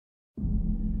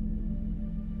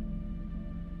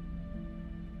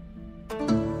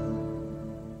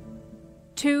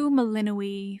To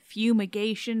Malinois,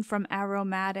 fumigation from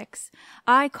aromatics,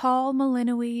 I call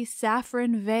Malinois,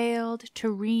 saffron-veiled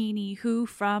Torini, who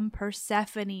from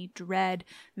Persephone, dread,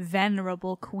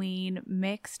 venerable queen,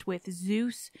 mixed with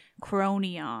Zeus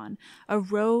Cronion,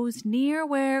 arose near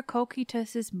where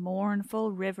Cocytus's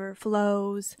mournful river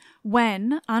flows,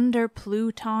 when, under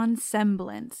Pluton's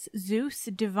semblance, Zeus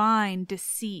divine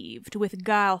deceived with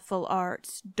guileful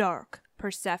arts dark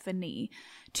Persephone,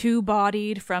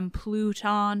 two-bodied from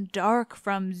Pluton, dark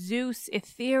from Zeus,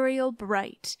 ethereal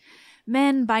bright.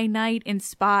 Men by night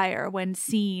inspire when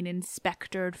seen in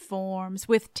spectred forms,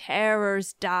 with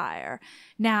terrors dire.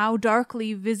 Now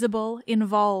darkly visible,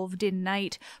 involved in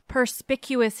night,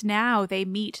 perspicuous now they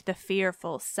meet the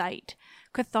fearful sight.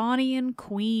 Chthonian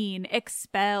queen,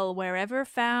 expel wherever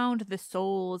found the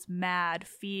soul's mad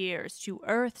fears to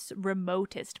earth's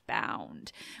remotest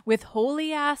bound. With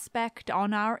holy aspect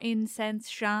on our incense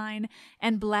shine,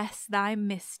 and bless thy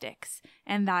mystics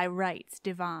and thy rites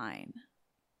divine.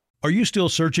 Are you still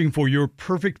searching for your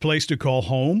perfect place to call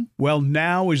home? Well,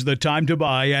 now is the time to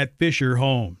buy at Fisher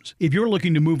Homes. If you're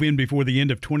looking to move in before the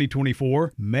end of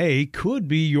 2024, May could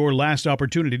be your last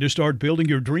opportunity to start building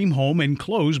your dream home and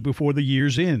close before the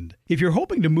year's end. If you're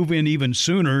hoping to move in even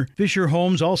sooner, Fisher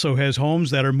Homes also has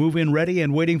homes that are move-in ready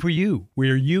and waiting for you,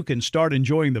 where you can start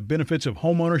enjoying the benefits of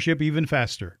homeownership even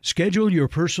faster. Schedule your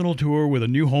personal tour with a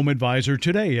new home advisor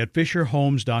today at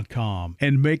FisherHomes.com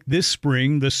and make this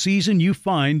spring the season you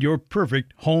find your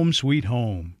perfect home sweet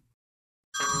home.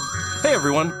 Hey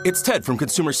everyone, it's Ted from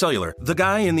Consumer Cellular, the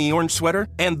guy in the orange sweater,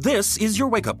 and this is your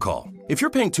wake-up call. If you're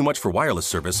paying too much for wireless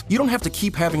service, you don't have to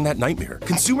keep having that nightmare.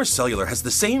 Consumer Cellular has the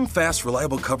same fast,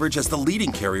 reliable coverage as the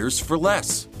leading carriers for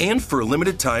less. And for a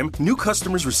limited time, new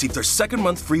customers receive their second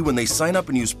month free when they sign up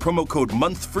and use promo code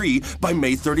MONTHFREE by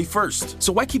May 31st.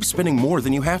 So why keep spending more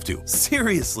than you have to?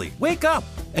 Seriously, wake up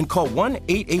and call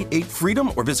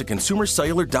 1-888-FREEDOM or visit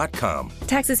consumercellular.com.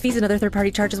 Taxes, fees, and other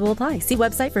third-party charges will apply. See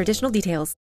website for additional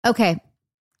details. Okay.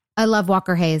 I love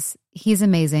Walker Hayes. He's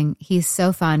amazing. He's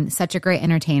so fun, such a great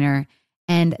entertainer.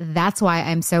 And that's why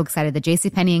I'm so excited that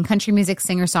JCPenney and country music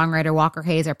singer-songwriter Walker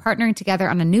Hayes are partnering together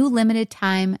on a new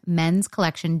limited-time men's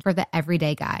collection for the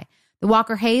everyday guy. The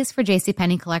Walker Hayes for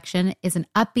JCPenney collection is an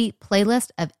upbeat playlist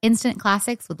of instant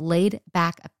classics with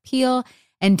laid-back appeal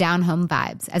and down-home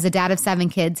vibes. As a dad of 7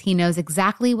 kids, he knows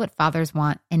exactly what fathers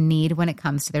want and need when it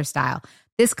comes to their style.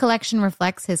 This collection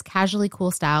reflects his casually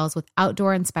cool styles with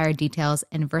outdoor-inspired details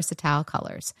and versatile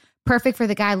colors. Perfect for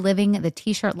the guy living the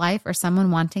t-shirt life or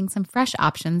someone wanting some fresh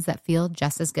options that feel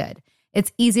just as good.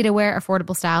 It's easy to wear,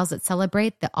 affordable styles that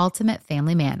celebrate the ultimate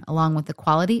family man, along with the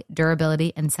quality,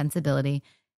 durability, and sensibility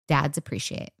dads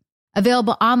appreciate.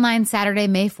 Available online Saturday,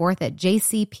 May 4th at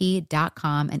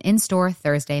jcp.com and in-store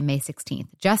Thursday, May 16th,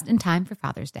 just in time for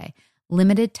Father's Day.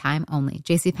 Limited time only.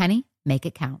 JCPenney, make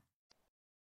it count.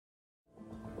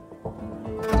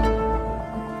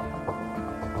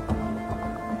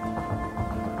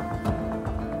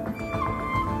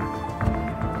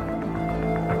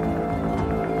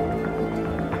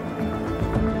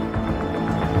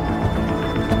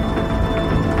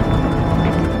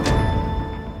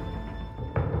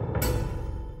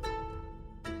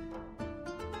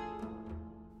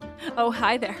 Oh,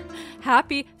 hi there.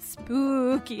 Happy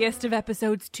spookiest of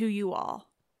episodes to you all.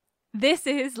 This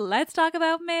is Let's Talk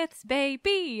About Myths,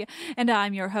 baby. And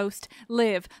I'm your host,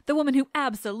 Liv, the woman who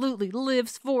absolutely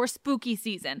lives for spooky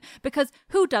season. Because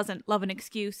who doesn't love an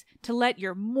excuse to let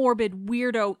your morbid,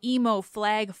 weirdo, emo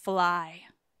flag fly?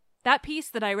 That piece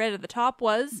that I read at the top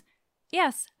was,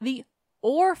 yes, the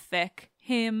Orphic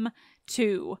hymn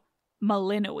to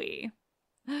Malinois.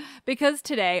 Because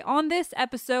today, on this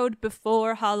episode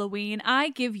before Halloween, I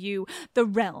give you the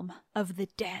realm of the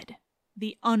dead,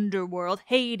 the underworld,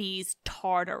 Hades,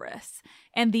 Tartarus,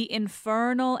 and the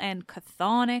infernal and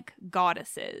chthonic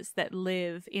goddesses that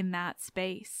live in that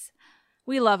space.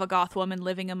 We love a goth woman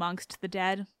living amongst the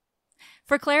dead.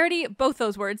 For clarity, both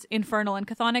those words, infernal and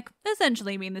chthonic,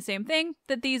 essentially mean the same thing,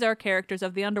 that these are characters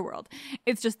of the underworld.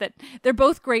 It's just that they're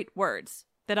both great words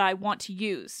that I want to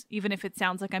use, even if it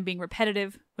sounds like I'm being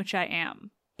repetitive, which I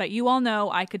am. But you all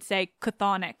know I could say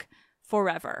chthonic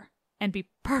forever and be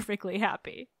perfectly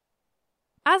happy.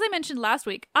 As I mentioned last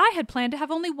week, I had planned to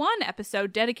have only one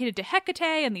episode dedicated to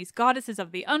Hecate and these goddesses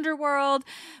of the underworld,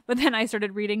 but then I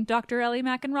started reading Dr. Ellie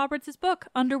Mackin Roberts' book,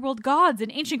 Underworld Gods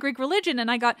in Ancient Greek Religion,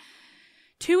 and I got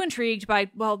too intrigued by,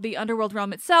 well, the underworld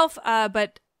realm itself,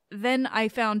 but then I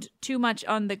found too much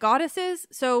on the goddesses.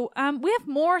 So we have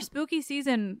more spooky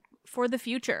season for the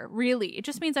future, really. It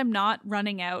just means I'm not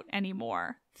running out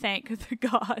anymore. Thank the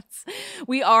gods.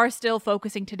 We are still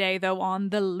focusing today, though, on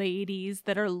the ladies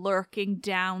that are lurking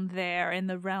down there in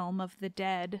the realm of the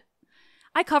dead.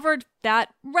 I covered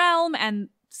that realm and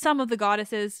some of the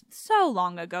goddesses so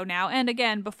long ago now, and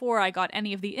again, before I got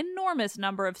any of the enormous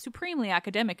number of supremely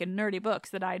academic and nerdy books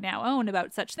that I now own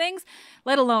about such things,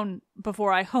 let alone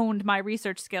before I honed my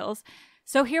research skills.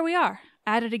 So here we are,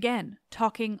 at it again,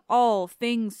 talking all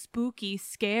things spooky,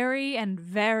 scary, and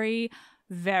very,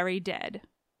 very dead.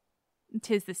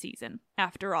 'Tis the season,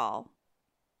 after all.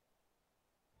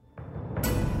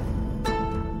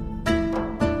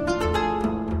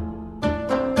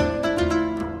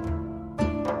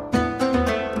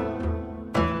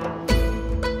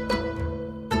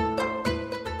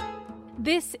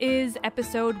 This is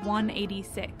episode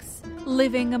 186,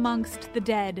 Living Amongst the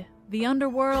Dead, the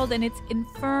Underworld and its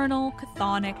Infernal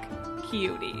Chthonic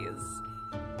Cuties.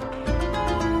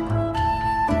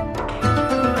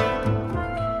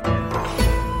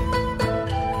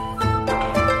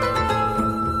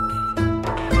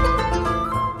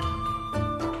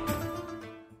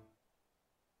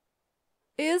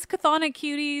 Is Chthonic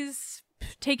Cuties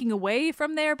taking away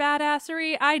from their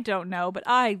badassery? I don't know, but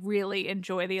I really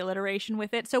enjoy the alliteration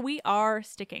with it, so we are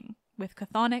sticking with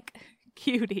Chthonic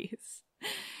Cuties.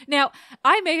 Now,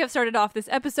 I may have started off this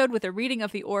episode with a reading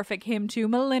of the Orphic hymn to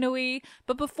Melinoë,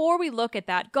 but before we look at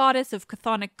that goddess of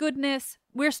chthonic goodness,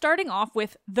 we're starting off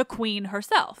with the queen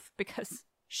herself, because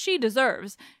she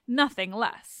deserves nothing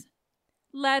less.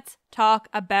 Let's talk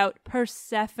about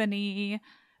Persephone.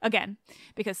 Again,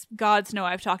 because gods know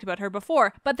I've talked about her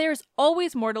before, but there's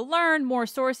always more to learn, more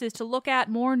sources to look at,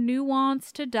 more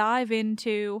nuance to dive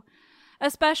into.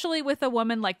 Especially with a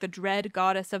woman like the dread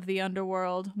goddess of the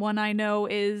underworld, one I know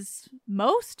is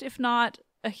most, if not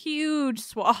a huge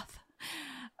swath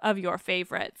of your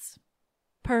favorites.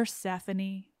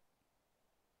 Persephone.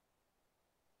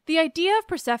 The idea of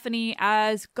Persephone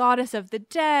as goddess of the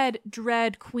dead,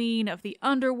 dread queen of the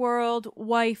underworld,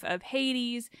 wife of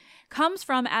Hades, comes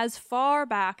from as far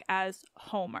back as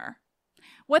Homer.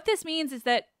 What this means is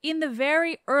that in the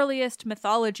very earliest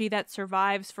mythology that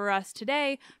survives for us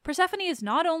today, Persephone is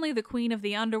not only the queen of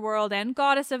the underworld and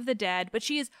goddess of the dead, but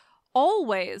she is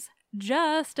always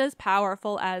just as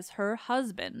powerful as her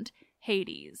husband,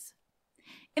 Hades.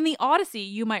 In the Odyssey,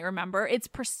 you might remember, it's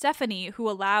Persephone who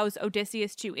allows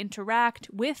Odysseus to interact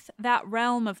with that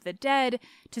realm of the dead,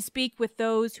 to speak with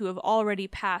those who have already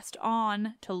passed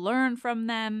on, to learn from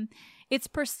them. It's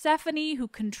Persephone who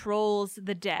controls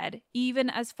the dead, even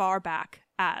as far back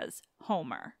as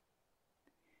Homer.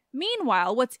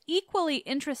 Meanwhile, what's equally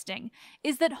interesting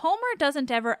is that Homer doesn't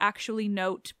ever actually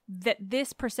note that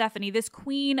this Persephone, this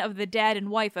queen of the dead and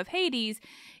wife of Hades,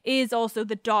 is also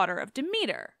the daughter of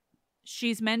Demeter.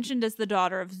 She's mentioned as the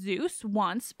daughter of Zeus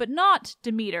once, but not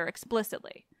Demeter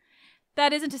explicitly.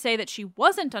 That isn't to say that she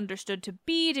wasn't understood to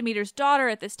be Demeter's daughter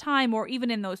at this time, or even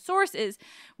in those sources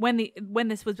when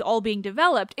this was all being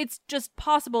developed. It's just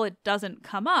possible it doesn't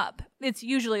come up. It's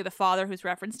usually the father who's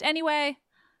referenced anyway.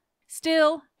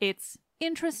 Still, it's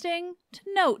interesting to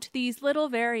note these little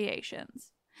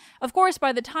variations. Of course,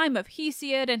 by the time of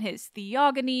Hesiod and his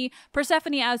Theogony,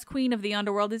 Persephone as queen of the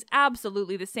underworld is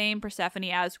absolutely the same Persephone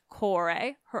as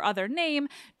Kore, her other name,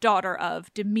 daughter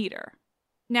of Demeter.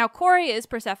 Now, Kore is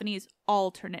Persephone's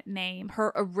alternate name,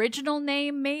 her original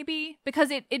name maybe, because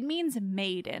it means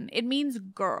maiden, it means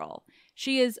girl.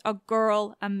 She is a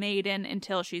girl, a maiden,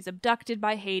 until she's abducted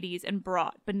by Hades and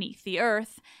brought beneath the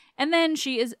earth, and then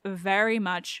she is very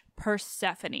much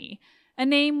Persephone, a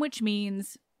name which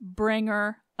means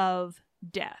bringer of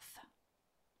death.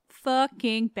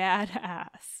 Fucking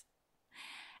badass.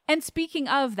 And speaking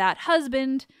of that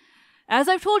husband, as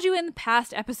I've told you in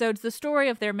past episodes, the story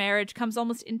of their marriage comes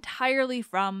almost entirely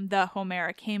from the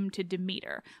Homeric hymn to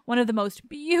Demeter, one of the most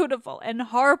beautiful and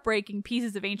heartbreaking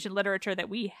pieces of ancient literature that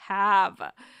we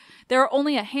have. There are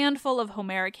only a handful of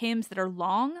Homeric hymns that are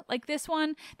long, like this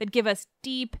one, that give us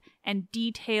deep and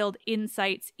detailed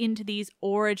insights into these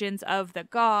origins of the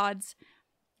gods.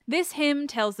 This hymn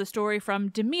tells the story from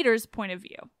Demeter's point of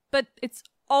view, but it's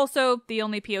also the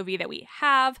only POV that we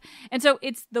have, and so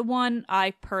it's the one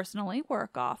I personally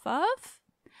work off of.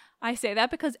 I say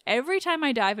that because every time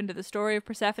I dive into the story of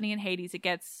Persephone and Hades, it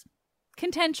gets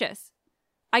contentious.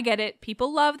 I get it.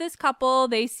 People love this couple.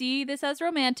 They see this as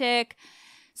romantic.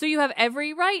 So you have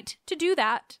every right to do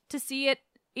that, to see it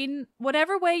in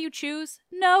whatever way you choose.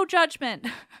 No judgment.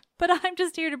 But I'm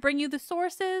just here to bring you the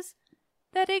sources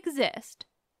that exist.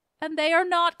 And they are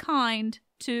not kind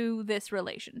to this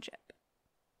relationship.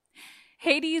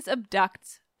 Hades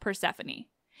abducts Persephone.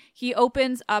 He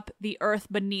opens up the earth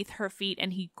beneath her feet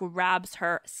and he grabs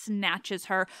her, snatches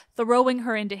her, throwing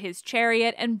her into his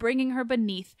chariot and bringing her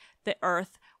beneath the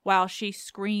earth while she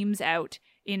screams out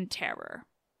in terror.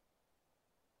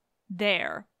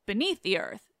 There, beneath the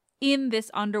earth, in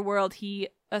this underworld, he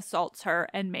assaults her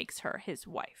and makes her his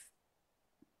wife.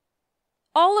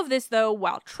 All of this, though,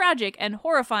 while tragic and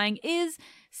horrifying, is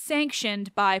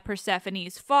sanctioned by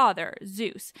Persephone's father,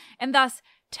 Zeus, and thus,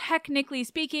 technically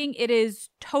speaking, it is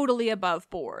totally above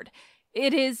board.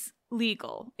 It is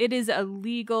legal. It is a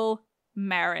legal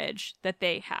marriage that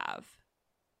they have.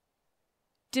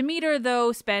 Demeter,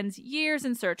 though, spends years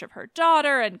in search of her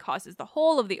daughter and causes the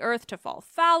whole of the earth to fall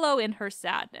fallow in her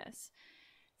sadness.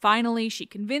 Finally, she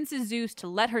convinces Zeus to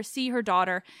let her see her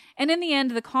daughter, and in the end,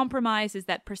 the compromise is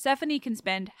that Persephone can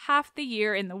spend half the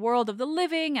year in the world of the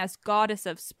living as goddess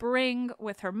of spring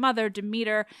with her mother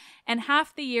Demeter, and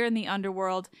half the year in the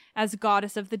underworld as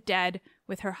goddess of the dead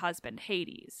with her husband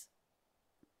Hades.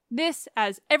 This,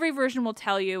 as every version will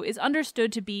tell you, is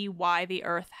understood to be why the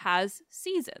earth has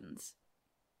seasons.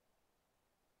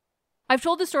 I've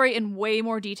told the story in way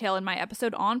more detail in my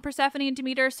episode on Persephone and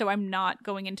Demeter, so I'm not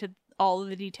going into all of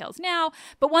the details now,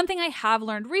 but one thing I have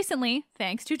learned recently,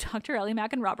 thanks to Dr. Ellie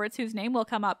Mackin-Roberts, whose name will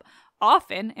come up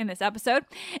often in this episode,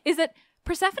 is that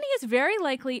Persephone is very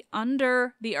likely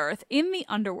under the earth in the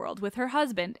underworld with her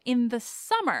husband in the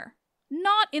summer,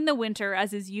 not in the winter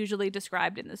as is usually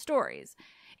described in the stories.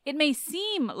 It may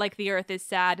seem like the earth is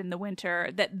sad in the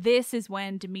winter, that this is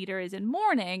when Demeter is in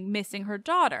mourning, missing her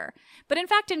daughter. But in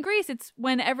fact, in Greece, it's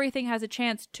when everything has a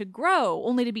chance to grow,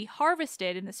 only to be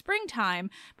harvested in the springtime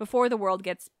before the world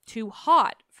gets too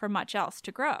hot for much else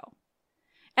to grow.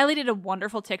 Ellie did a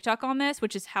wonderful TikTok on this,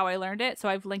 which is how I learned it, so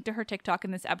I've linked to her TikTok in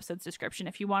this episode's description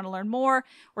if you want to learn more,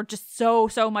 or just so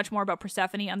much more about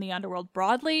Persephone and the underworld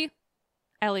broadly.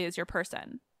 Ellie is your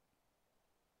person.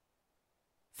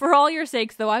 For all your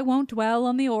sakes, though, I won't dwell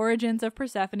on the origins of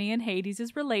Persephone and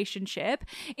Hades' relationship.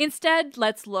 Instead,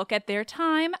 let's look at their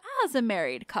time as a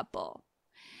married couple.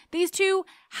 These two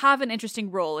have an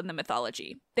interesting role in the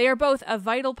mythology. They are both a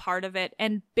vital part of it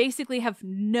and basically have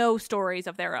no stories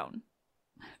of their own.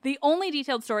 The only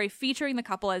detailed story featuring the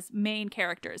couple as main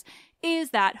characters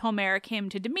is that Homeric hymn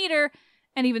to Demeter,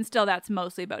 and even still that's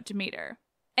mostly about Demeter.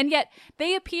 And yet,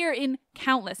 they appear in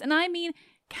countless, and I mean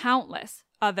countless,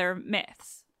 other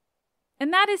myths.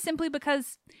 And that is simply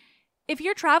because if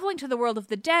you're traveling to the world of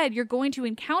the dead, you're going to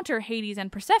encounter Hades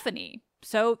and Persephone.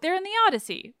 So they're in the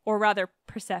Odyssey, or rather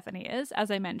Persephone is,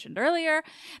 as I mentioned earlier.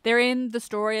 They're in the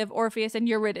story of Orpheus and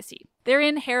Eurydice. They're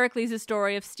in Heracles'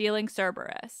 story of stealing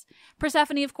Cerberus.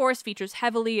 Persephone, of course, features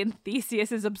heavily in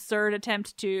Theseus' absurd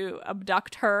attempt to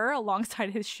abduct her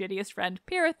alongside his shittiest friend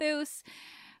Pirithous.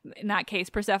 In that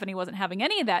case, Persephone wasn't having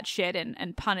any of that shit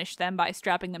and punished them by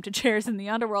strapping them to chairs in the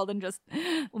underworld and just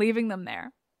leaving them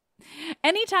there.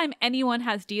 Anytime anyone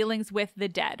has dealings with the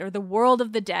dead, or the world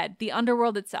of the dead, the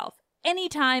underworld itself,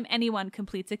 anytime anyone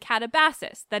completes a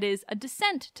catabasis, that is, a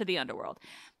descent to the underworld,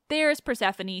 there's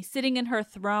Persephone sitting in her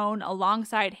throne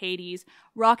alongside Hades,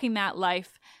 rocking that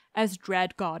life as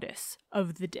dread goddess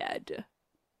of the dead.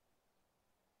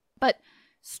 But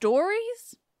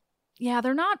stories? Yeah,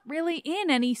 they're not really in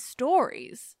any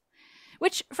stories,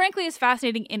 which frankly is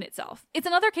fascinating in itself. It's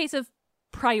another case of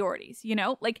priorities, you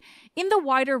know? Like, in the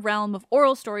wider realm of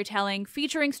oral storytelling,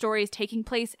 featuring stories taking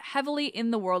place heavily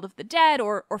in the world of the dead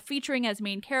or featuring as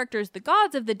main characters the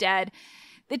gods of the dead,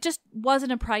 it just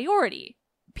wasn't a priority.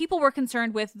 People were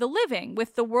concerned with the living,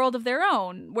 with the world of their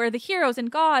own, where the heroes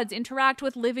and gods interact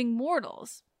with living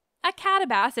mortals. A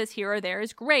catabasis here or there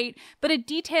is great, but a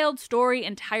detailed story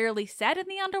entirely set in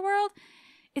the underworld,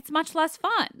 it's much less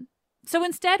fun. So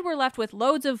instead, we're left with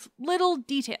loads of little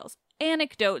details,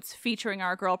 anecdotes featuring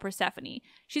our girl Persephone.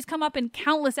 She's come up in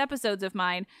countless episodes of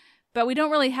mine, but we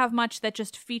don't really have much that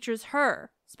just features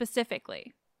her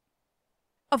specifically.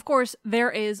 Of course,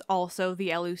 there is also the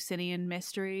Eleusinian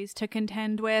mysteries to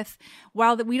contend with.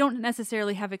 While we don't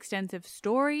necessarily have extensive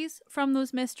stories from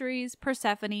those mysteries,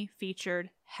 Persephone featured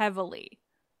heavily.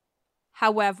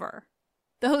 However,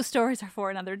 those stories are for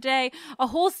another day, a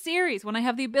whole series when I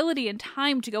have the ability and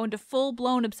time to go into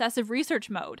full-blown obsessive research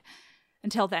mode.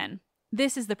 Until then,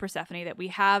 this is the Persephone that we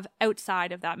have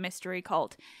outside of that mystery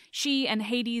cult. She and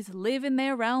Hades live in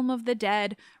their realm of the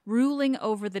dead, ruling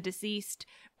over the deceased,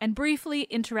 and briefly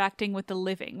interacting with the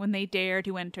living when they dare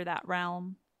to enter that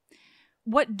realm.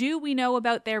 What do we know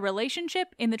about their relationship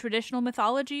in the traditional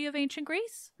mythology of ancient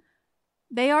Greece?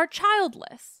 They are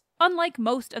childless. Unlike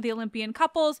most of the Olympian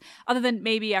couples, other than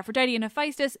maybe Aphrodite and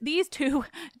Hephaestus, these two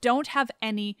don't have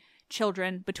any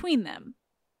children between them.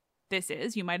 This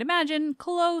is, you might imagine,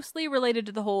 closely related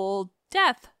to the whole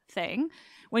death thing.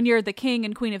 When you're the king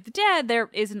and queen of the dead, there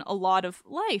isn't a lot of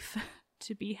life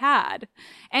to be had.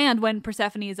 And when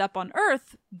Persephone is up on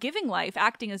Earth, giving life,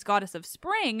 acting as goddess of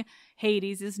spring,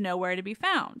 Hades is nowhere to be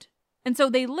found. And so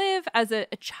they live as a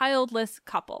childless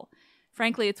couple.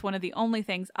 Frankly, it's one of the only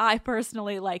things I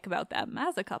personally like about them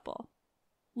as a couple.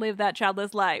 Live that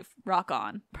childless life. Rock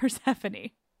on. Persephone.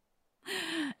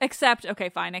 Except,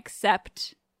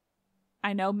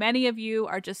 I know many of you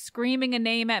are just screaming a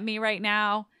name at me right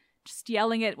now, just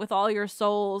yelling it with all your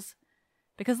souls.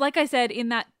 Because like I said, in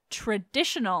that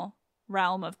traditional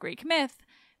realm of Greek myth,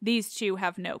 these two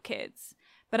have no kids.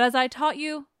 But as I taught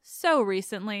you so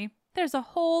recently, there's a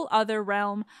whole other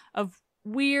realm of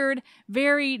weird,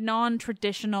 very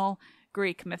non-traditional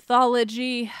Greek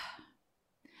mythology.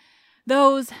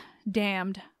 Those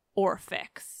damned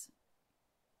Orphics.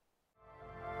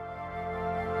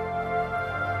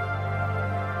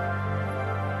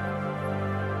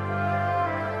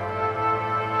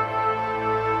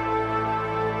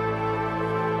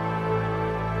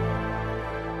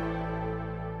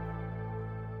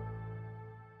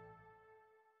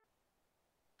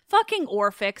 Fucking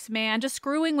Orphics, man. Just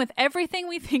screwing with everything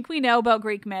we think we know about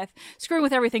Greek myth. Screwing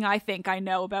with everything I think I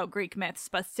know about Greek myth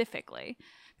specifically.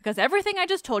 Because everything I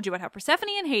just told you about how Persephone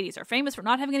and Hades are famous for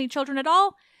not having any children at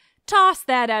all, toss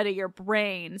that out of your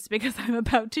brains, because I'm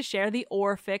about to share the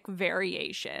Orphic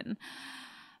variation.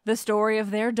 The story of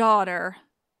their daughter,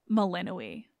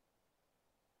 Melinoe.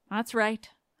 That's right.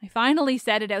 I finally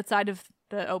said it outside of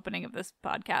the opening of this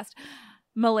podcast.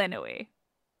 Melinoe.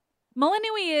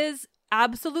 Melinoe is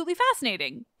absolutely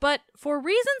fascinating, but for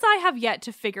reasons I have yet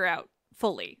to figure out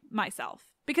fully myself.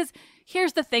 Because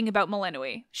here's the thing about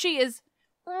Melinoe. She is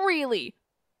really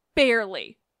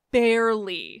barely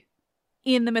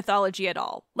in the mythology at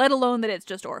all, let alone that it's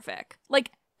just Orphic.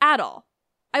 Like, at all.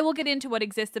 I will get into what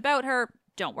exists about her,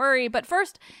 don't worry, but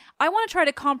first, I want to try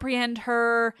to comprehend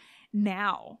her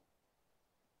now.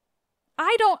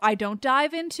 I don't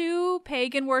dive into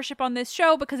pagan worship on this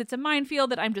show because it's a minefield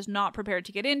that I'm just not prepared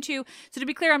to get into. So to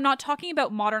be clear, I'm not talking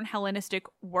about modern Hellenistic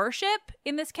worship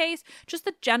in this case, just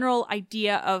the general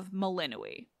idea of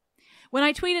Melinoe. When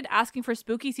I tweeted asking for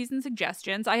spooky season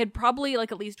suggestions, I had probably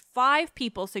at least 5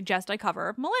 people suggest I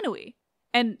cover Melinoe.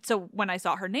 And so when I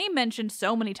saw her name mentioned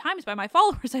so many times by my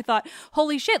followers, I thought,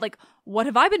 holy shit, what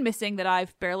have I been missing that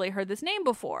I've barely heard this name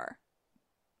before?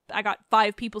 I got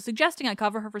 5 people suggesting I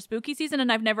cover her for spooky season and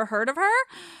I've never heard of her.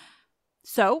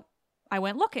 So I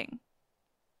went looking.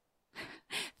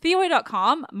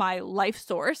 Theoi.com, my life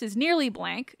source, is nearly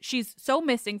blank. She's so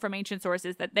missing from ancient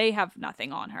sources that they have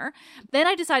nothing on her. Then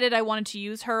I decided I wanted to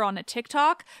use her on a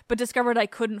TikTok, but discovered I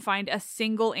couldn't find a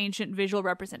single ancient visual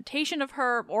representation of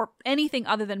her or anything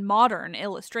other than modern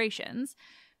illustrations.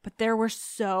 But there were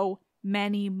so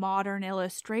many modern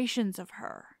illustrations of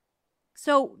her.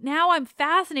 So now I'm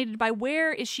fascinated by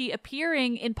where is she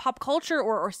appearing in pop culture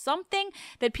or something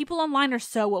that people online are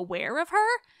so aware of her,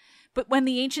 but when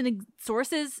the ancient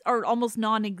sources are almost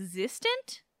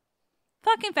non-existent?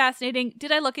 Fucking fascinating.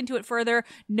 Did I look into it further?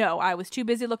 No, I was too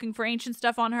busy looking for ancient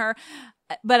stuff on her,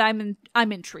 but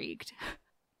I'm intrigued.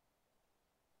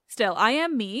 Still, I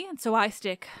am me, and so I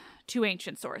stick to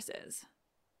ancient sources.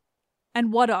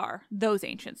 And what are those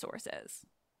ancient sources?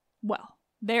 Well,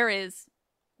 there is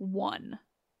one.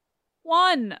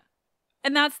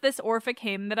 And that's this Orphic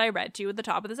hymn that I read to you at the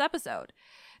top of this episode.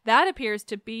 That appears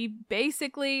to be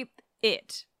basically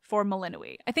it for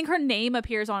Melinoe. I think her name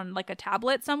appears on a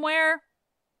tablet somewhere.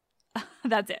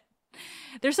 That's it.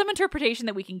 There's some interpretation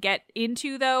that we can get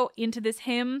into, though, into this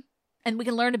hymn, and we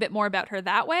can learn a bit more about her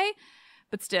that way,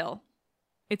 but still,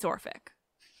 it's Orphic.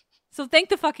 So thank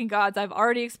the fucking gods I've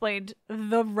already explained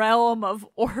the realm of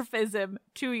Orphism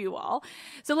to you all.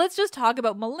 So let's just talk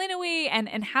about Melinoe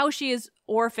and how she is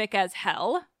Orphic as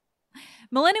hell.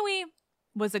 Melinoe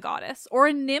was a goddess, or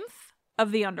a nymph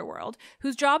of the underworld,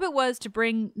 whose job it was to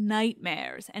bring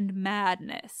nightmares and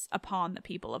madness upon the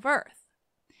people of Earth.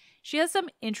 She has some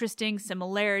interesting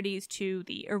similarities to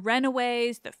the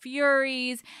Erinyes, the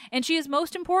Furies, and she is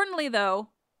most importantly, though,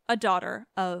 a daughter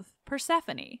of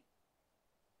Persephone.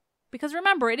 Because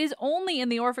remember, it is only in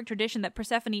the Orphic tradition that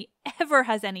Persephone ever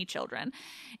has any children.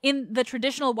 In the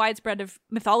traditional widespread of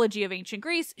mythology of ancient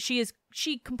Greece,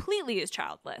 she completely is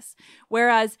childless.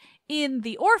 Whereas in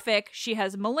the Orphic, she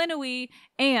has Melinoe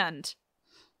and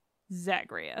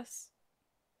Zagreus.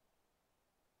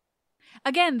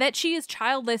 Again, that she is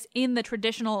childless in the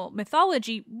traditional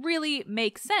mythology really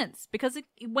makes sense, because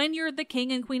when you're the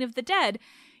king and queen of the dead,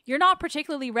 you're not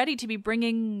particularly ready to be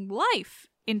bringing life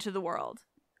into the world.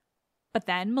 But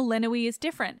then Melinoe is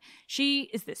different. She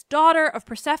is this daughter of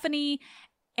Persephone,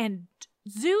 and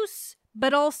Zeus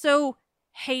but also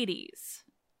Hades.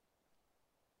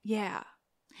 Yeah.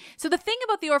 So the thing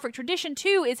about the Orphic tradition,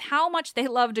 too, is how much they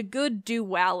loved a good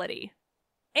duality.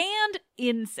 And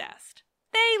incest.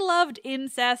 They loved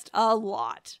incest a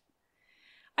lot.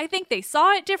 I think they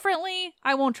saw it differently.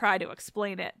 I won't try to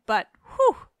explain it, but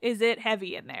whew, is it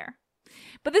heavy in there.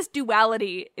 But this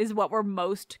duality is what we're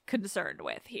most concerned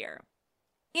with here.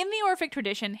 In the Orphic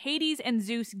tradition, Hades and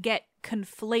Zeus get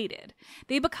conflated.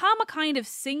 They become a kind of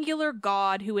singular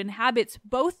god who inhabits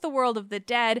both the world of the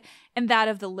dead and that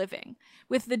of the living,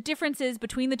 with the differences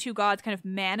between the two gods kind of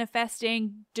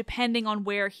manifesting depending on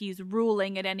where he's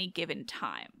ruling at any given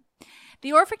time.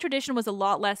 The Orphic tradition was a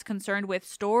lot less concerned with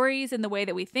stories in the way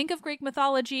that we think of Greek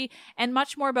mythology, and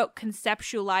much more about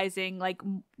conceptualizing like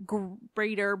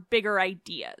greater, bigger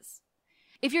ideas.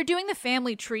 If you're doing the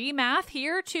family tree math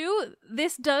here too,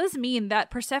 this does mean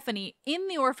that Persephone in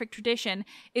the Orphic tradition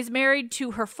is married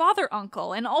to her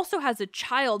father-uncle and also has a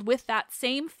child with that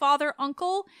same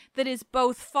father-uncle that is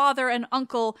both father and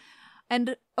uncle.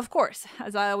 And of course,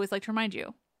 as I always like to remind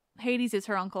you, Hades is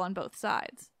her uncle on both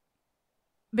sides.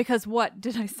 Because what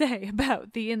did I say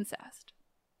about the incest?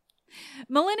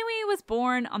 Melinoe was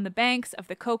born on the banks of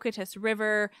the Cocytus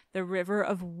River, the river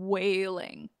of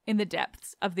wailing, in the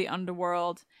depths of the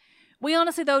underworld. We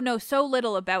honestly, though, know so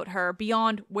little about her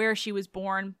beyond where she was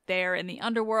born there in the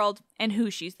underworld and who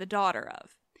she's the daughter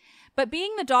of. But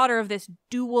being the daughter of this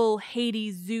dual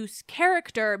Hades-Zeus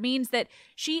character means that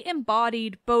she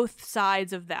embodied both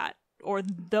sides of that, or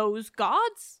those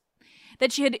gods?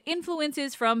 That she had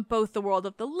influences from both the world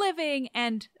of the living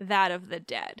and that of the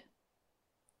dead.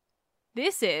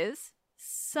 This is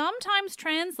sometimes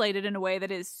translated in a way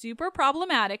that is super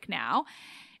problematic now.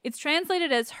 It's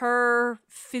translated as her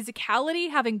physicality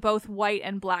having both white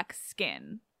and black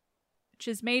skin, which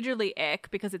is majorly ick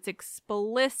because it's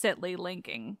explicitly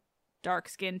linking dark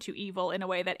skin to evil in a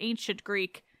way that ancient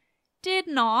Greek did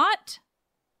not,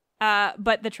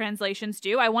 but the translations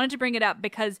do. I wanted to bring it up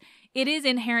because it is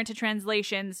inherent to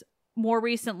translations more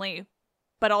recently,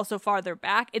 but also farther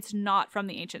back. It's not from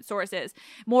the ancient sources.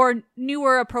 More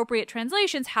newer appropriate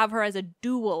translations have her as a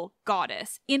dual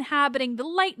goddess, inhabiting the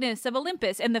lightness of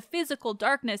Olympus and the physical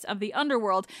darkness of the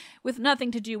underworld, with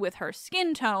nothing to do with her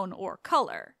skin tone or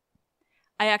color.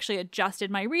 I actually adjusted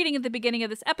my reading at the beginning of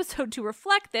this episode to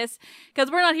reflect this,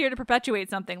 because we're not here to perpetuate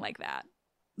something like that.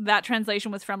 That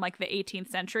translation was from like the 18th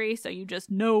century, so you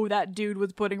just know that dude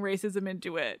was putting racism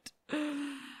into it.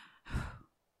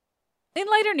 In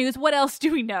lighter news, what else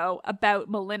do we know about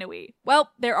Melinoe?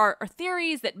 Well, there are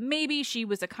theories that maybe she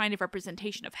was a kind of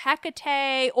representation of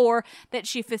Hecate, or that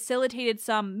she facilitated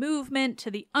some movement to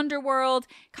the underworld,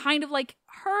 kind of like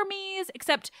Hermes,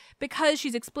 except because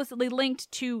she's explicitly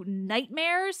linked to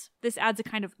nightmares, this adds a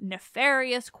kind of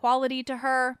nefarious quality to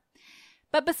her.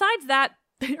 But besides that,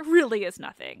 there really is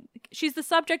nothing. She's the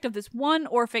subject of this one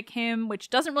Orphic hymn, which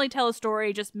doesn't really tell a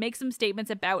story, just makes some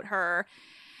statements about her.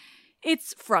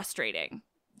 It's frustrating,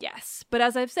 yes, but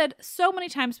as I've said so many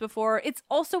times before, it's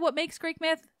also what makes Greek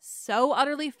myth so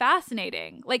utterly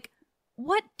fascinating. Like,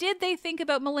 what did they think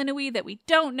about Melinoe that we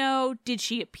don't know? Did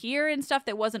she appear in stuff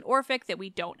that wasn't Orphic that we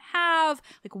don't have?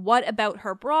 Like, what about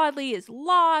her broadly is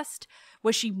lost?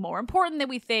 Was she more important than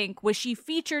we think? Was she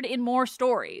featured in more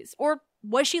stories? Or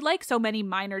was she like so many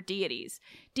minor deities?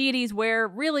 Deities where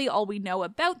really all we know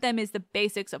about them is the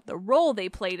basics of the role they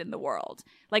played in the world.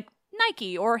 Like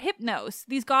Nike or Hypnos,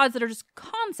 these gods that are just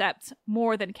concepts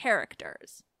more than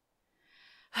characters.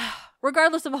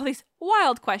 Regardless of all these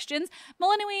wild questions,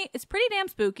 Melinoe is pretty damn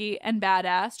spooky and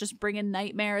badass, just bringing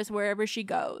nightmares wherever she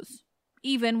goes,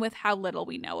 even with how little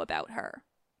we know about her.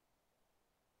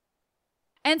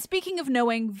 And speaking of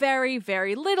knowing very,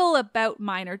 very little about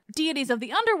minor deities of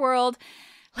the underworld,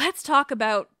 let's talk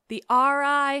about the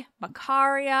Arai,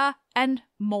 Macaria, and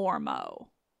Mormo.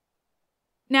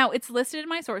 Now, it's listed in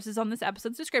my sources on this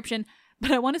episode's description,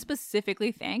 but I want to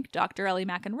specifically thank Dr. Ellie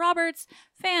Mackin-Roberts,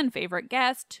 fan favorite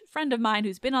guest, friend of mine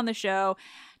who's been on the show,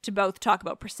 to both talk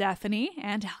about Persephone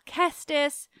and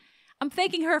Alcestis. I'm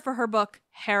thanking her for her book,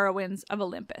 Heroines of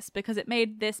Olympus, because it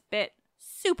made this bit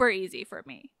super easy for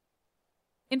me.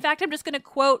 In fact, I'm just going to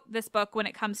quote this book when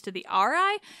it comes to the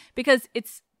Arai, because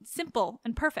it's simple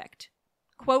and perfect.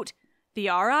 Quote, "The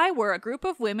Arai were a group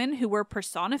of women who were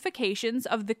personifications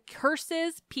of the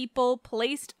curses people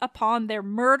placed upon their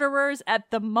murderers at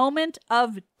the moment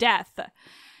of death,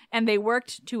 and they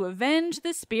worked to avenge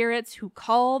the spirits who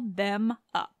called them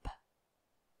up."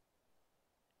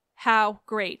 How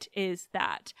great is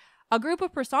that? A group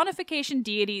of personification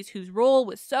deities whose role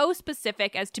was so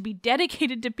specific as to be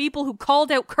dedicated to people who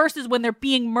called out curses when they're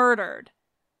being murdered.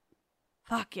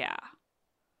 Fuck yeah.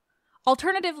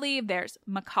 Alternatively, there's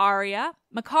Macaria.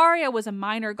 Macaria was a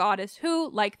minor goddess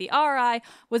who, like the Arai,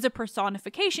 was a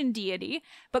personification deity,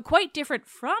 but quite different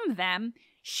from them,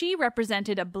 she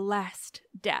represented a blessed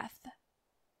death.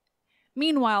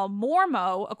 Meanwhile,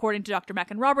 Mormo, according to Dr.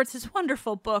 Mackin Roberts'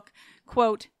 wonderful book,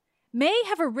 quote, may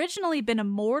have originally been a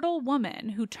mortal woman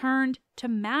who turned to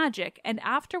magic and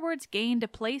afterwards gained a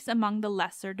place among the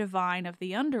lesser divine of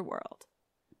the underworld.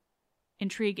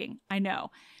 Intriguing, I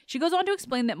know. She goes on to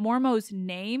explain that Mormo's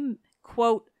name,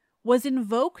 quote, was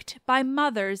invoked by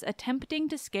mothers attempting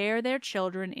to scare their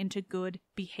children into good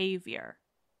behavior.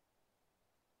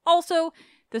 Also,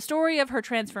 the story of her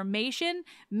transformation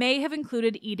may have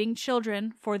included eating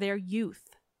children for their youth.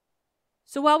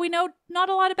 So while we know not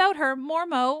a lot about her,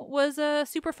 Mormo was a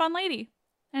super fun lady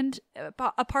and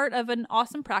a part of an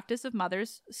awesome practice of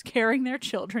mothers scaring their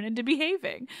children into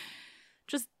behaving.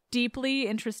 Just deeply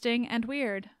interesting and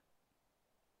weird.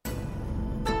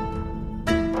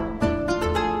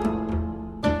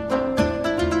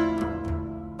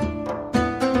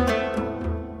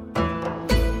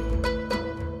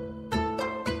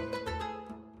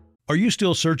 Are you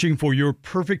still searching for your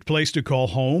perfect place to call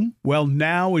home? Well,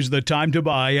 now is the time to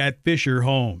buy at Fisher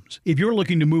Homes. If you're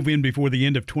looking to move in before the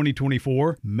end of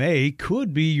 2024, May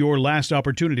could be your last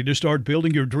opportunity to start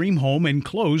building your dream home and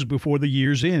close before the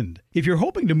year's end. If you're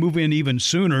hoping to move in even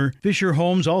sooner, Fisher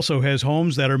Homes also has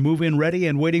homes that are move-in ready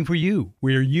and waiting for you,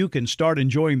 where you can start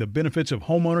enjoying the benefits of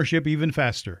homeownership even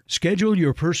faster. Schedule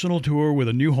your personal tour with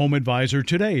a new home advisor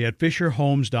today at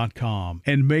FisherHomes.com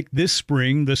and make this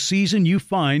spring the season you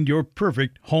find your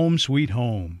perfect home sweet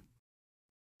home.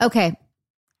 Okay,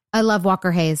 I love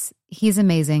Walker Hayes. He's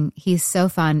amazing. He's so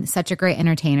fun, such a great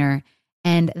entertainer.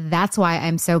 And that's why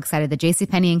I'm so excited that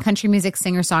JCPenney and country music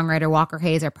singer-songwriter Walker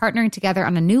Hayes are partnering together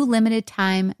on a new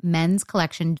limited-time men's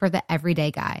collection for the everyday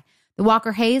guy. The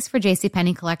Walker Hayes for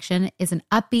JCPenney collection is an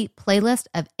upbeat playlist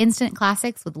of instant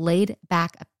classics with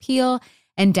laid-back appeal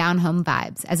and down-home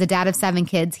vibes. As a dad of 7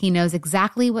 kids, he knows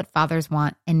exactly what fathers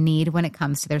want and need when it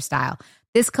comes to their style.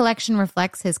 This collection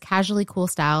reflects his casually cool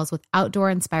styles with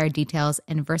outdoor-inspired details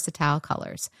and versatile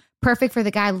colors. Perfect for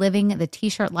the guy living the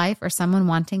t-shirt life or someone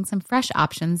wanting some fresh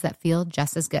options that feel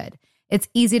just as good. It's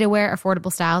easy to wear,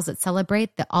 affordable styles that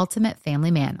celebrate the ultimate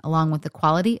family man, along with the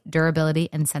quality, durability,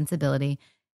 and sensibility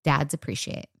dads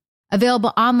appreciate.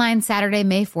 Available online Saturday,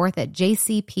 May 4th at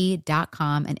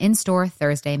jcp.com and in-store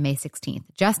Thursday, May 16th,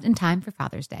 just in time for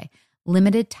Father's Day.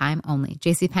 Limited time only.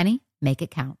 JCPenney, make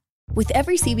it count. With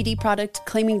every CBD product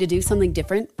claiming to do something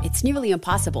different, it's nearly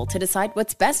impossible to decide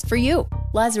what's best for you.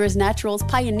 Lazarus Naturals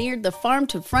pioneered the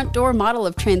farm-to-front-door model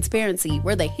of transparency,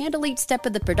 where they handle each step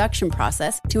of the production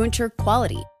process to ensure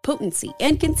quality, potency,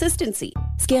 and consistency.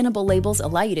 Scannable labels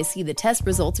allow you to see the test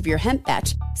results of your hemp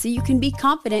batch, so you can be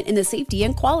confident in the safety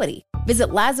and quality. Visit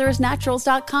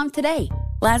LazarusNaturals.com today.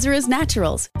 Lazarus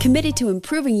Naturals, committed to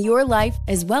improving your life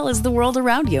as well as the world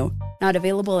around you. Not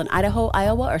available in Idaho,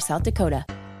 Iowa, or South Dakota.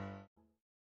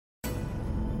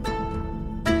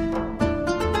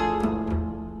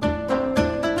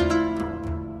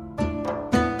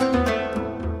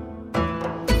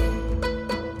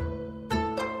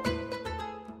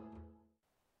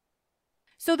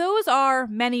 So those are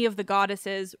many of the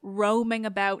goddesses roaming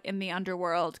about in the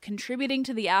underworld, contributing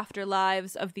to the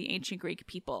afterlives of the ancient Greek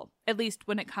people, at least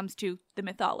when it comes to the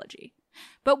mythology.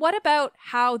 But what about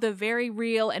how the very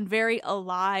real and very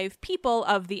alive people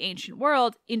of the ancient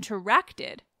world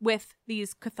interacted with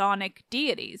these chthonic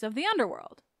deities of the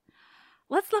underworld?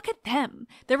 Let's look at them,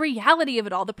 the reality of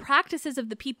it all, the practices of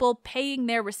the people paying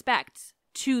their respects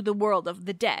to the world of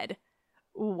the dead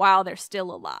while they're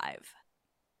still alive.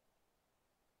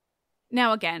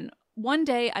 Now again, one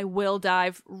day I will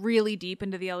dive really deep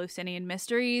into the Eleusinian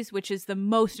mysteries, which is the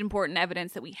most important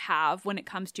evidence that we have when it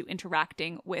comes to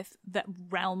interacting with the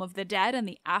realm of the dead and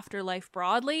the afterlife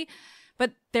broadly.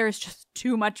 But there's just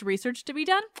too much research to be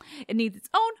done. It needs its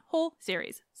own whole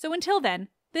series. So until then,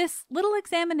 this little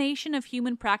examination of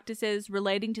human practices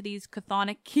relating to these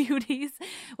chthonic cuties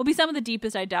will be some of the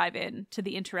deepest I dive into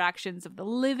the interactions of the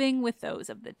living with those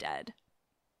of the dead.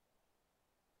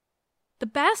 The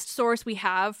best source we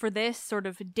have for this sort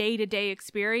of day-to-day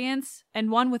experience, and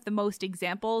one with the most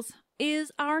examples,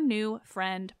 is our new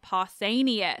friend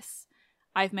Pausanias.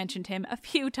 I've mentioned him a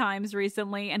few times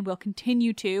recently and will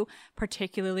continue to,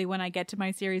 particularly when I get to my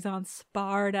series on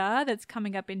Sparta that's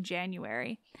coming up in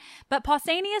January. But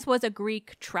Pausanias was a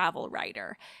Greek travel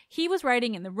writer. He was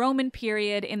writing in the Roman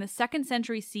period in the 2nd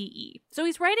century CE. So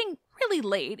he's writing really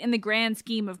late in the grand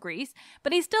scheme of Greece,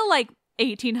 but he's still like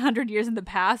 1800 years in the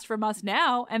past from us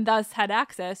now, and thus had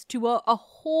access to a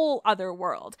whole other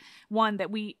world, one that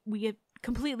we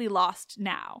completely lost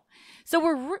now. So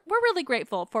we're really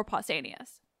grateful for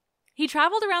Pausanias. He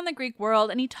traveled around the Greek world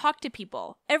and he talked to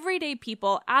people, everyday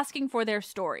people, asking for their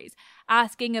stories,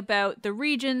 asking about the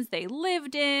regions they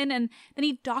lived in, and then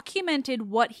he documented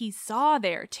what he saw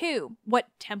there too, what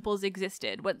temples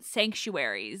existed, what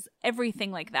sanctuaries,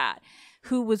 everything like that,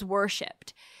 who was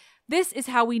worshipped. This is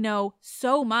how we know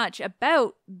so much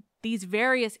about these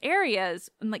various areas,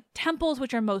 and like temples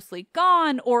which are mostly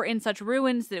gone or in such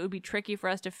ruins that it would be tricky for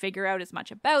us to figure out as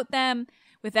much about them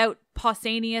without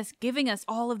Pausanias giving us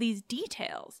all of these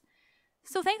details.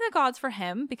 So thank the gods for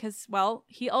him because, well,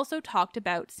 he also talked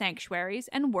about sanctuaries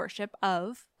and worship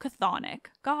of chthonic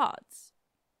gods.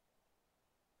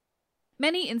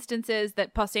 Many instances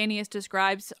that Pausanias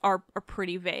describes are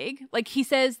pretty vague. Like he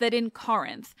says that in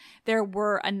Corinth, there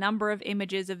were a number of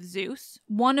images of Zeus,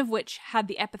 one of which had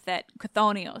the epithet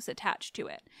Chthonios attached to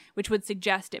it, which would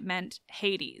suggest it meant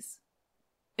Hades.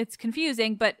 It's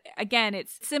confusing, but again,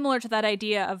 it's similar to that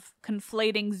idea of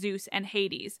conflating Zeus and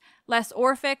Hades. Less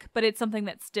Orphic, but it's something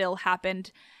that still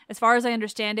happened. As far as I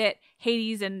understand it,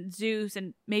 Hades and Zeus,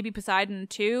 and maybe Poseidon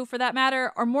too, for that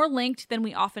matter, are more linked than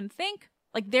we often think.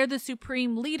 Like, they're the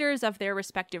supreme leaders of their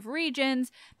respective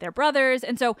regions, they're brothers,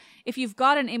 and so if you've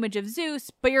got an image of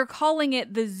Zeus, but you're calling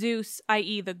it the Zeus,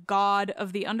 i.e. the god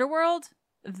of the underworld,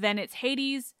 then it's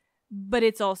Hades, but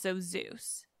it's also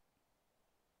Zeus.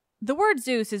 The word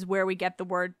Zeus is where we get the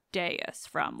word deus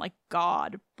from, like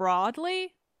god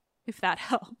broadly, if that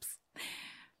helps.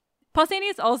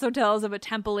 Pausanias also tells of a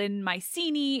temple in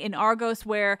Mycenae in Argos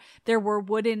where there were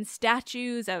wooden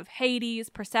statues of Hades,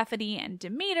 Persephone, and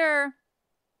Demeter.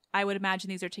 I would imagine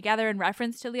these are together in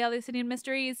reference to the Eleusinian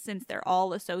Mysteries, since they're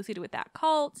all associated with that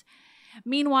cult.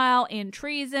 Meanwhile, in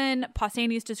Treason,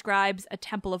 Pausanias describes a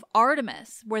temple of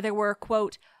Artemis, where there were,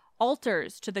 quote,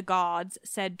 altars to the gods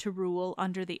said to rule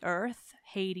under the earth,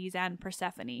 Hades and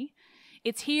Persephone.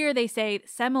 It's here, they say,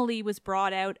 Semele was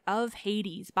brought out of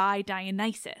Hades by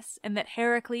Dionysus, and that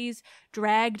Heracles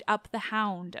dragged up the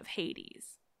hound of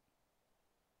Hades.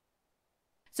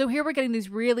 So here we're getting these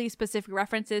really specific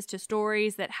references to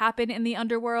stories that happen in the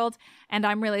underworld, and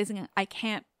I'm realizing I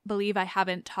can't believe I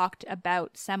haven't talked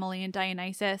about Semele and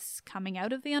Dionysus coming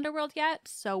out of the underworld yet,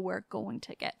 so we're going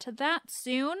to get to that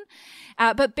soon.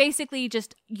 But basically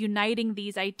just uniting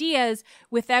these ideas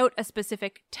without a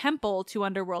specific temple to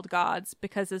underworld gods,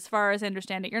 because as far as I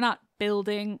understand it, you're not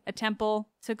building a temple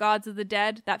to gods of the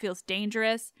dead. That feels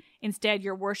dangerous. Instead,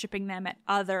 you're worshiping them at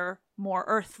other, more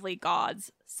earthly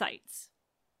gods' sites.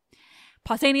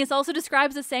 Pausanias also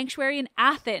describes a sanctuary in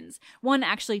Athens, one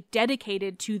actually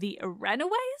dedicated to the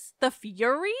Erinyes, the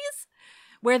Furies,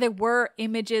 where there were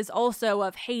images also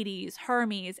of Hades,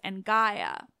 Hermes, and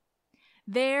Gaia.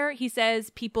 There, he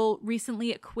says, people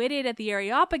recently acquitted at the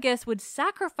Areopagus would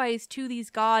sacrifice to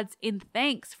these gods in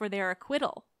thanks for their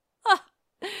acquittal.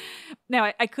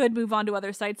 Now, I could move on to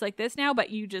other sites like this now, but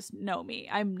you just know me.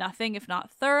 I'm nothing if not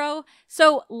thorough.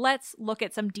 So let's look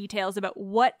at some details about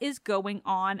what is going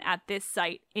on at this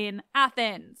site in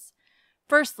Athens.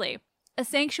 Firstly, a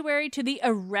sanctuary to the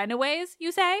Erinyes,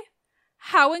 you say?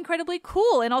 How incredibly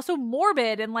cool and also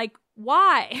morbid and like,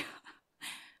 why?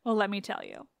 Well, let me tell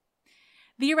you.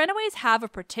 The Erinyes have a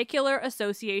particular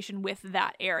association with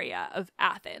that area of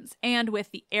Athens and with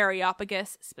the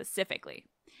Areopagus specifically.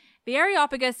 The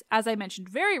Areopagus, as I mentioned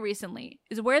very recently,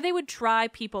 is where they would try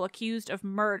people accused of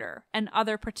murder and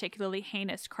other particularly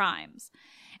heinous crimes.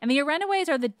 And the Erinyes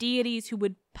are the deities who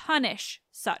would punish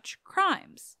such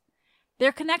crimes.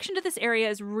 Their connection to this area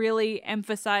is really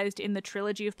emphasized in the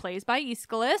trilogy of plays by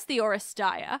Aeschylus, the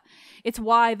Oresteia. It's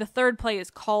why the third play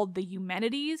is called the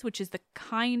Eumenides, which is the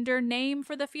kinder name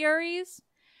for the Furies.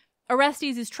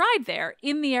 Orestes is tried there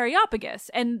in the Areopagus,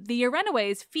 and the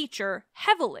Erinyes feature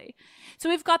heavily. So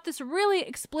we've got this really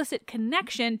explicit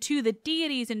connection to the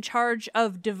deities in charge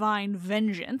of divine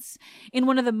vengeance in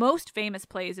one of the most famous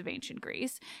plays of ancient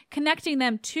Greece, connecting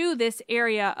them to this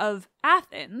area of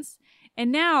Athens. And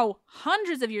now,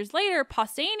 hundreds of years later,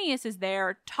 Pausanias is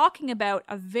there talking about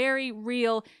a very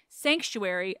real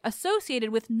sanctuary associated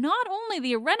with not only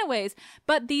the Erinyes,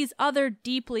 but these other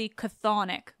deeply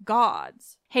chthonic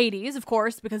gods. Hades, of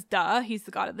course, because duh, he's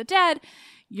the god of the dead.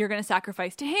 You're going to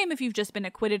sacrifice to him if you've just been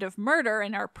acquitted of murder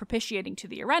and are propitiating to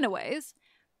the Erinyes.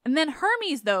 And then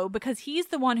Hermes, though, because he's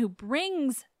the one who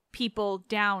brings people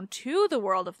down to the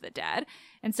world of the dead.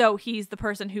 And so he's the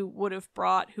person who would have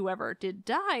brought whoever did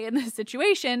die in this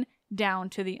situation down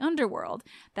to the underworld,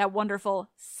 that wonderful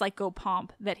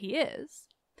psychopomp that he is.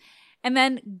 And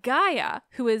then Gaia,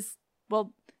 who is,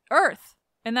 well, Earth.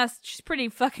 And she's pretty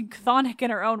fucking chthonic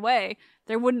in her own way.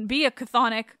 There wouldn't be a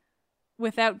chthonic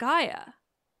without Gaia.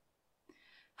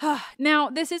 Now,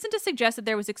 this isn't to suggest that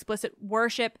there was explicit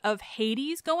worship of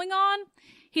Hades going on.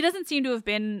 He doesn't seem to have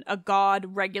been a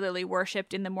god regularly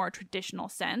worshipped in the more traditional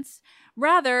sense.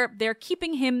 Rather, they're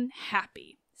keeping him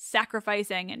happy,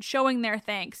 sacrificing and showing their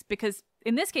thanks because,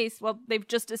 in this case, well, they've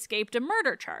just escaped a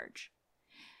murder charge.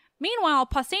 Meanwhile,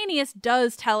 Pausanias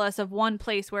does tell us of one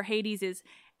place where Hades is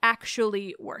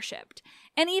actually worshipped,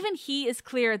 and even he is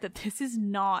clear that this is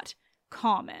not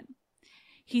common.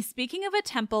 He's speaking of a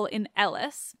temple in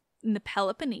Elis, in the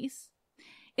Peloponnese.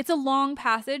 It's a long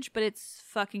passage, but it's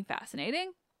fucking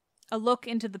fascinating. A look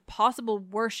into the possible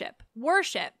worship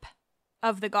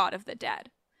of the god of the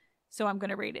dead. So I'm going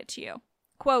to read it to you.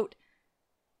 Quote,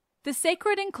 "The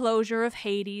sacred enclosure of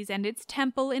Hades and its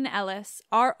temple in Elis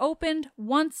are opened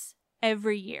once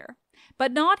every year,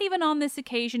 but not even on this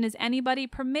occasion is anybody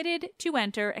permitted to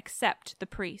enter except the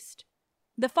priest.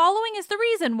 The following is the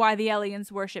reason why the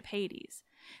Eleans worship Hades.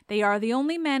 They are the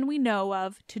only men we know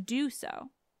of to do so.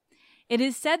 It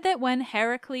is said that when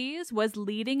Heracles was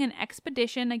leading an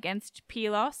expedition against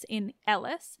Pylos in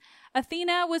Elis,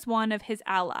 Athena was one of his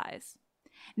allies.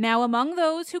 Now among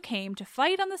those who came to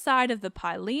fight on the side of the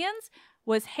Pylians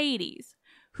was Hades,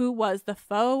 who was the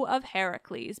foe of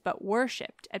Heracles but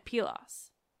worshipped at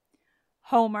Pylos.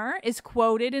 Homer is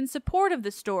quoted in support of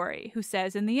the story, who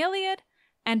says in the Iliad,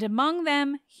 and among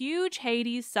them huge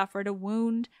Hades suffered a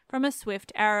wound from a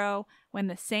swift arrow when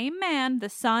the same man, the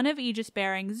son of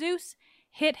Aegis-bearing Zeus,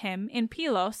 hit him in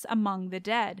Pylos among the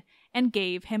dead and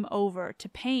gave him over to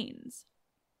pains.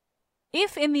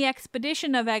 If in the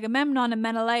expedition of Agamemnon and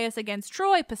Menelaus against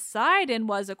Troy, Poseidon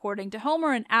was, according to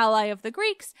Homer, an ally of the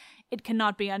Greeks, it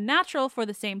cannot be unnatural for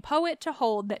the same poet to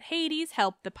hold that Hades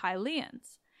helped the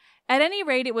Pylians. At any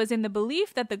rate, it was in the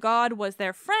belief that the god was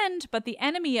their friend, but the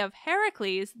enemy of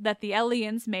Heracles, that the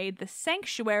Eleans made the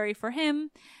sanctuary for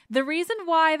him. The reason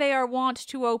why they are wont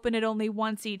to open it only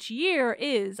once each year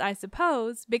is, I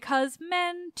suppose, because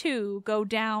men, too, go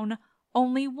down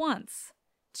only once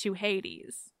to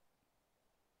Hades."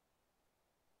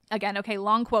 Again, okay,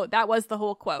 long quote. That was the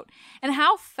whole quote. And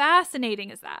how fascinating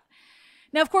is that?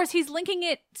 Now, of course, he's linking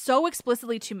it so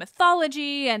explicitly to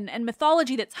mythology and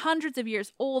mythology that's hundreds of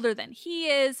years older than he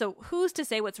is. So who's to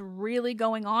say what's really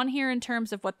going on here in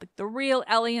terms of what the real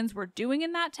Eleans were doing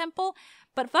in that temple?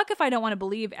 But fuck if I don't want to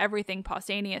believe everything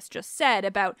Pausanias just said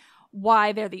about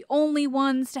why they're the only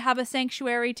ones to have a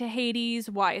sanctuary to Hades,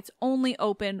 why it's only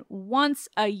open once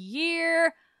a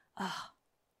year. Ugh.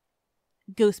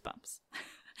 Goosebumps.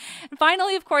 And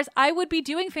finally, of course, I would be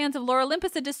doing fans of Lore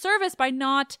Olympus a disservice by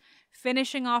not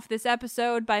finishing off this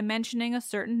episode by mentioning a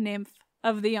certain nymph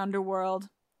of the underworld,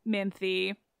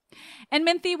 Minthy. And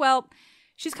Minthy, well,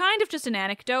 she's kind of just an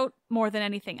anecdote more than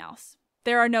anything else.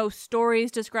 There are no stories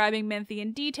describing Minthy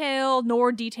in detail,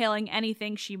 nor detailing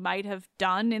anything she might have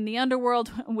done in the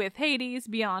underworld with Hades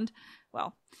beyond,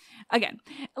 well, again,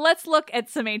 let's look at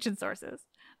some ancient sources.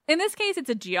 In this case, it's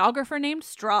a geographer named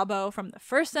Strabo from the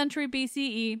 1st century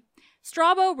BCE.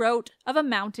 Strabo wrote of a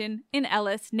mountain in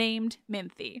Elis named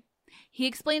Minthy. He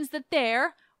explains that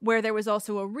there, where there was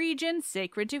also a region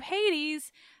sacred to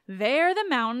Hades, there the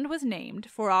mountain was named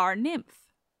for our nymph.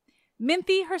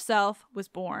 Minthy herself was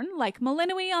born, like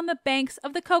Melinoi, on the banks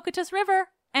of the Cocytus River,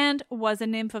 and was a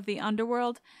nymph of the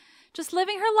underworld, just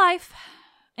living her life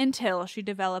until she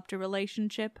developed a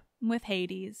relationship with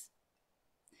Hades.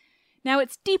 Now,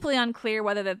 it's deeply unclear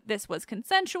whether this was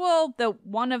consensual, though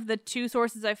one of the two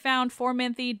sources I found for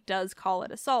Minthy does call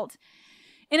it assault.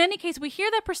 In any case, we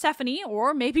hear that Persephone,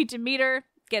 or maybe Demeter,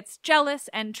 gets jealous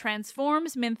and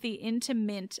transforms Minthy into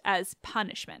mint as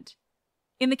punishment.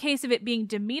 In the case of it being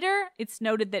Demeter, it's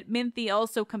noted that Minthy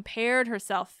also compared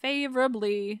herself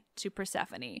favorably to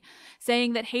Persephone,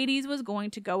 saying that Hades was going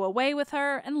to go away with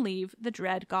her and leave the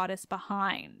dread goddess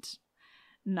behind.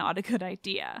 Not a good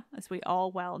idea, as we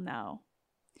all well know.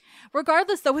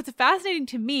 Regardless, though, what's fascinating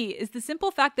to me is the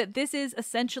simple fact that this is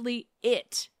essentially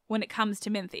it when it comes to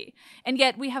Minthy. And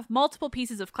yet we have multiple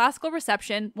pieces of classical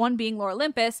reception, one being Lore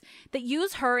Olympus, that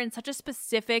use her in such a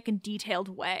specific and detailed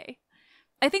way.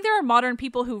 I think there are modern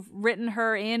people who've written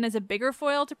her in as a bigger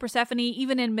foil to Persephone,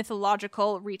 even in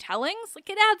mythological retellings. Like,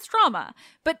 it adds drama,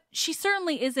 but she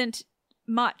certainly isn't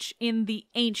much in the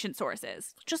ancient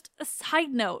sources. Just a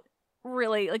side note.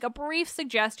 Really, like a brief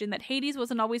suggestion that Hades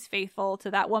wasn't always faithful to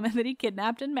that woman that he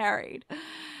kidnapped and married.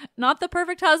 Not the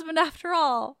perfect husband after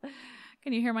all.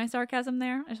 Can you hear my sarcasm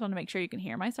there? I just want to make sure you can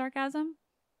hear my sarcasm.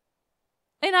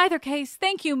 In either case,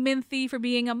 thank you, Minthy, for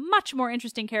being a much more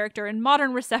interesting character in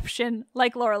modern reception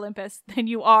like Lore Olympus than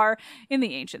you are in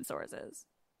the ancient sources.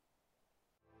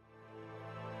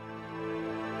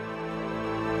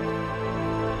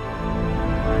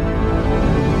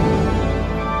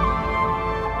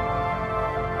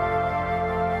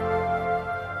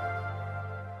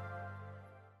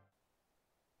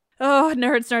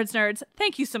 nerds,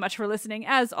 thank you so much for listening,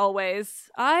 as always.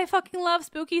 I fucking love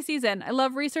spooky season. I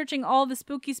love researching all the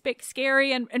spooky,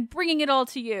 scary, and bringing it all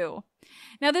to you.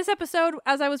 Now, this episode,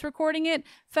 as I was recording it,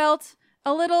 felt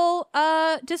a little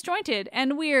disjointed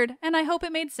and weird, and I hope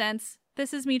it made sense.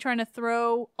 This is me trying to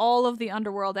throw all of the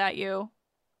underworld at you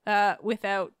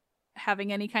without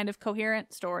having any kind of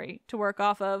coherent story to work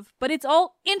off of. But it's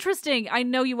all interesting. I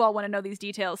know you all want to know these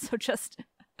details, so just...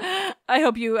 I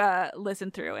hope you listen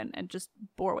through and just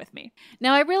bore with me.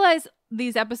 Now, I realize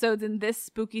these episodes in this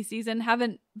spooky season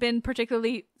haven't been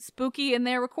particularly spooky in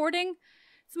their recording.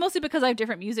 It's mostly because I have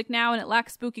different music now and it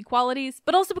lacks spooky qualities,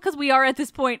 but also because we are at this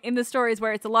point in the stories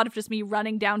where it's a lot of just me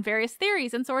running down various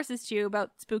theories and sources to you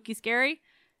about spooky scary,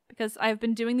 because I've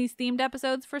been doing these themed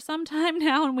episodes for some time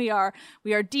now, and we are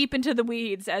deep into the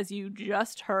weeds, as you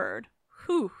just heard.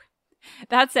 Whew.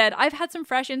 That said, I've had some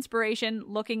fresh inspiration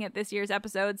looking at this year's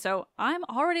episode, so I'm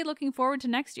already looking forward to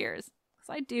next year's,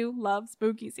 because I do love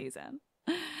spooky season.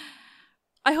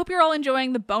 I hope you're all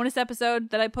enjoying the bonus episode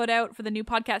that I put out for the new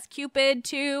podcast Cupid,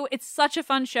 too. It's such a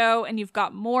fun show, and you've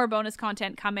got more bonus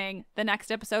content coming. The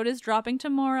next episode is dropping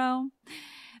tomorrow.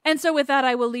 And so with that,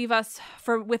 I will leave us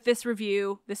with this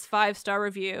review, this 5-star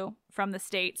review from the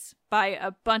States by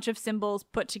a bunch of symbols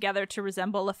put together to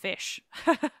resemble a fish.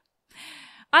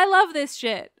 I love this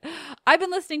shit. I've been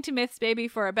listening to Myths Baby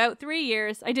for about 3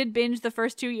 years. I did binge the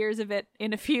first 2 years of it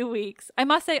in a few weeks. I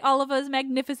must say Oliva is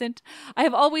magnificent. I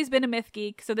have always been a myth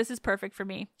geek, so this is perfect for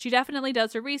me. She definitely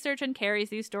does her research and carries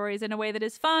these stories in a way that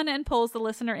is fun and pulls the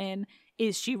listener in.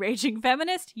 Is she raging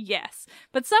feminist? Yes.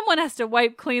 But someone has to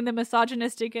wipe clean the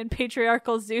misogynistic and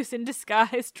patriarchal Zeus in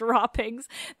disguise droppings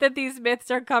that these myths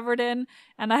are covered in,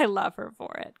 and I love her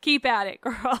for it. Keep at it,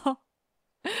 girl.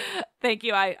 Thank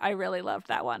you. I really loved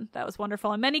that one. That was wonderful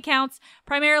on many counts.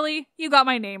 Primarily, you got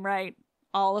my name right.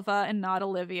 Oliva and not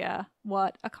Olivia.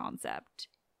 What a concept.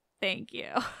 Thank you.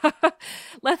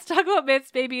 Let's Talk About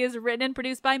Myths Baby is written and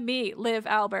produced by me, Liv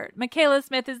Albert. Michaela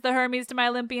Smith is the Hermes to my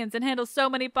Olympians and handles so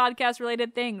many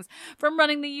podcast-related things, from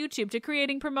running the YouTube to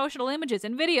creating promotional images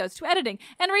and videos to editing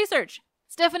and research.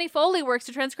 Stephanie Foley works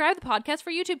to transcribe the podcast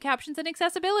for YouTube captions and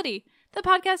accessibility. The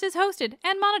podcast is hosted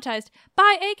and monetized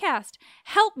by Acast.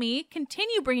 Help me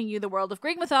continue bringing you the world of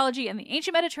Greek mythology and the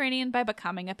ancient Mediterranean by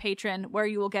becoming a patron, where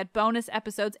you will get bonus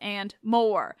episodes and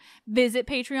more. Visit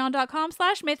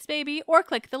patreon.com/mythsbaby or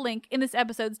click the link in this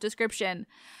episode's description.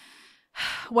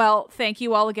 Well, thank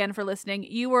you all again for listening.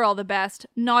 You were all the best.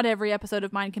 Not every episode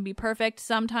of mine can be perfect.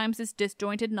 Sometimes it's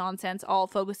disjointed nonsense, all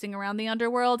focusing around the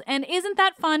underworld. And isn't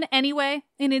that fun anyway,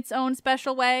 in its own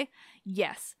special way?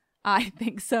 Yes, I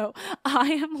think so.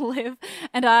 I am Liv,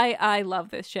 and I love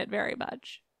this shit very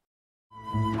much.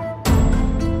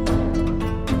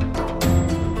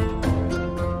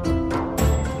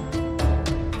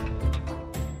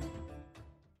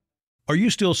 Are you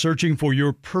still searching for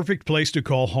your perfect place to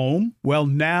call home? Well,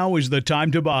 now is the time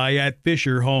to buy at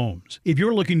Fisher Homes. If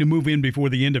you're looking to move in before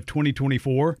the end of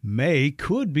 2024, May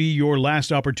could be your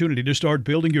last opportunity to start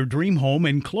building your dream home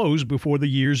and close before the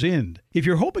year's end. If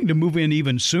you're hoping to move in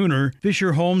even sooner,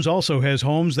 Fisher Homes also has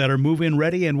homes that are move-in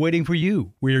ready and waiting for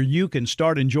you, where you can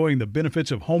start enjoying the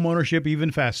benefits of homeownership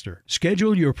even faster.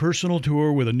 Schedule your personal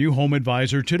tour with a new home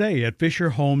advisor today at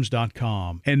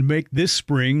FisherHomes.com and make this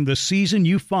spring the season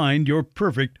you find your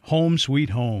perfect home sweet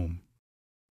home.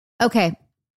 Okay,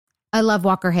 I love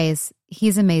Walker Hayes.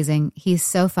 He's amazing. He's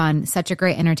so fun, such a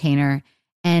great entertainer.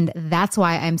 And that's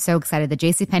why I'm so excited that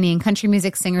JCPenney and country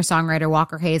music singer-songwriter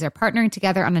Walker Hayes are partnering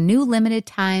together on a new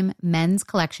limited-time men's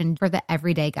collection for the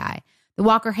everyday guy. The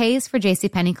Walker Hayes for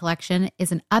JCPenney collection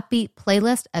is an upbeat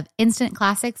playlist of instant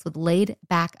classics with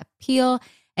laid-back appeal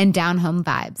and down-home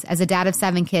vibes. As a dad of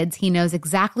 7 kids, he knows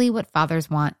exactly what fathers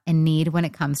want and need when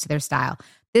it comes to their style.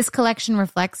 This collection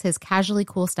reflects his casually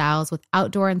cool styles with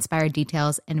outdoor-inspired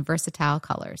details and versatile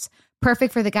colors.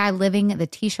 Perfect for the guy living the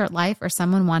t-shirt life or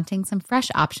someone wanting some fresh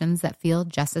options that feel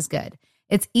just as good.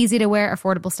 It's easy to wear,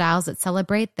 affordable styles that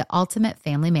celebrate the ultimate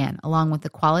family man, along with the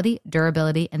quality,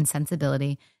 durability, and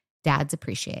sensibility dads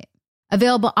appreciate.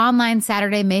 Available online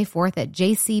Saturday, May 4th at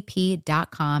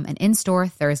jcp.com and in-store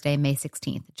Thursday, May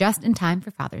 16th, just in time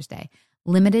for Father's Day.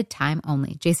 Limited time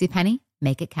only. JCPenney,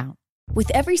 make it count.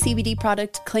 With every CBD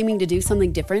product claiming to do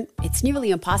something different, it's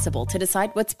nearly impossible to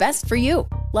decide what's best for you.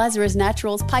 Lazarus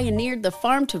Naturals pioneered the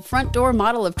farm-to-front-door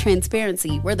model of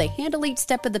transparency, where they handle each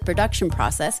step of the production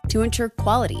process to ensure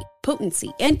quality,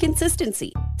 potency, and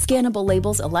consistency. Scannable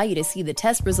labels allow you to see the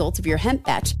test results of your hemp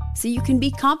batch, so you can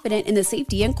be confident in the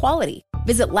safety and quality.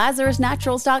 Visit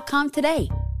LazarusNaturals.com today.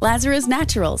 Lazarus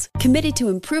Naturals, committed to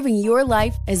improving your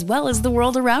life as well as the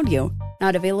world around you.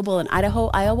 Not available in Idaho,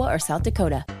 Iowa, or South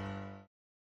Dakota.